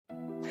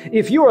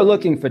If you are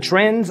looking for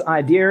trends,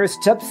 ideas,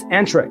 tips,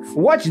 and tricks,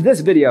 watch this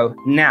video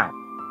now.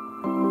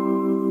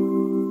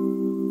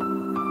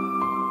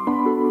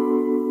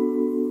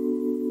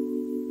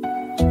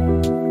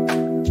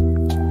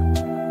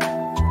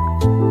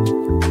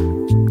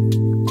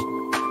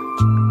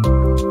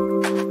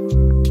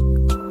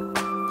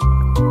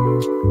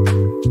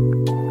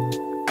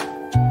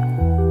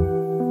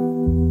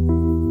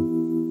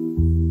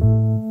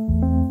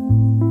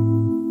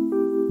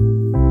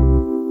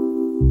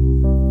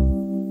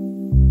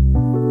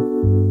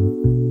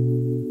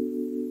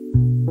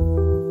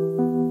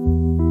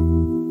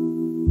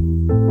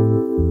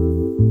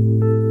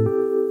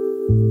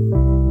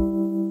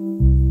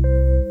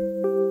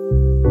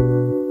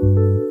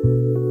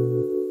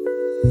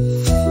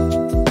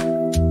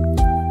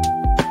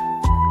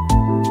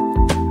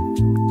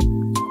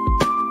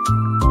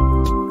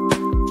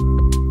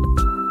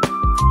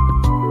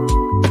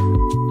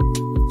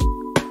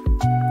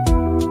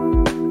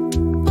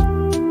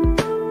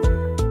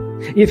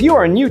 If you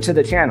are new to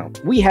the channel,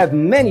 we have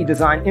many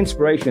design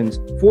inspirations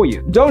for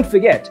you. Don't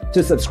forget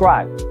to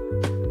subscribe.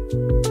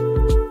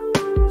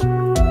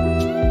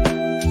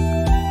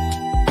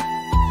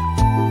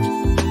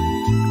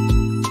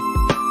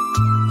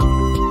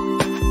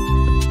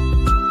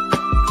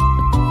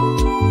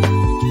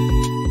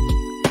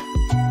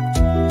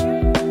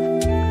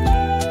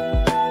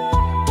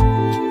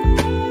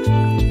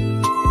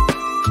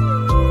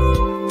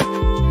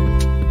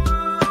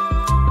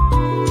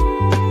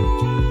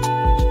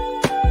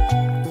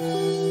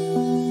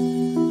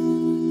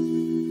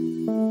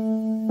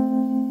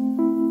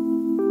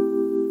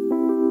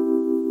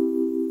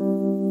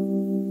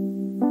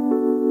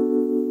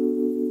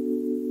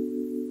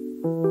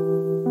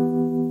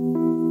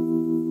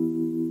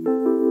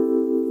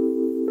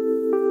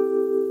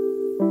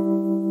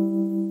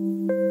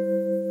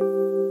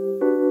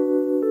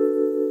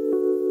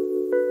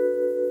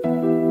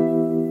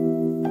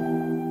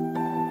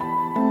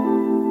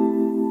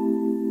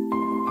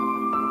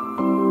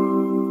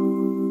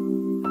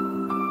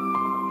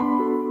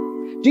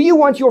 Do you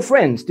want your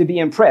friends to be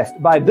impressed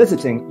by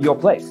visiting your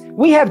place?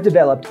 We have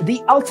developed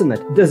the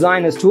ultimate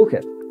designer's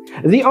toolkit.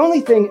 The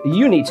only thing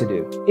you need to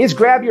do is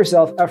grab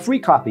yourself a free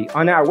copy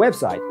on our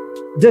website,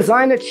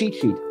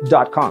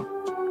 designercheatsheet.com.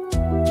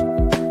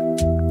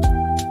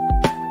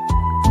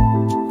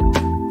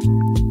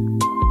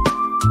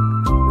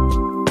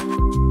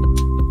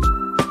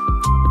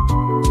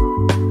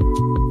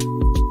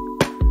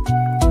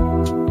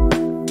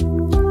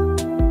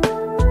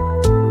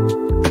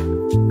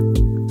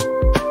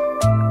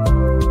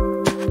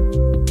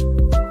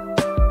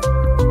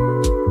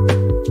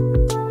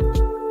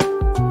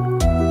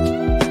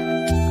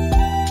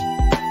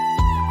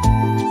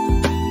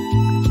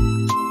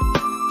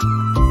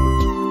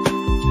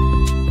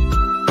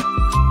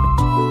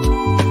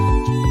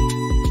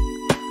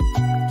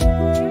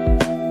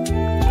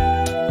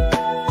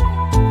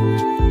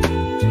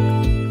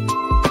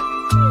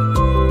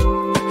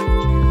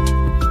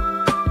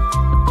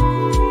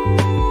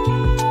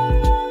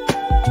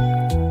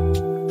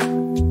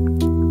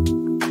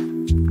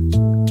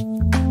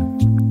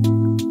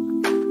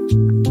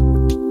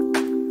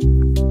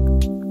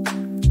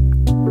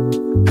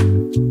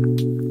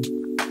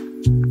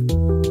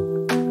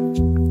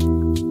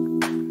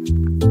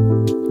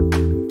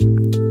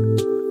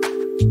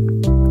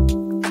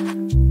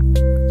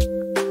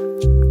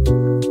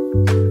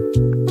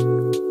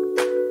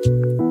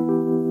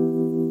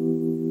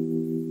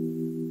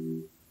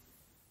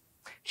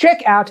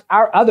 Check out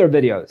our other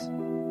videos.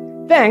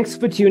 Thanks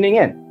for tuning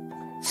in.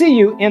 See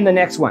you in the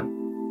next one.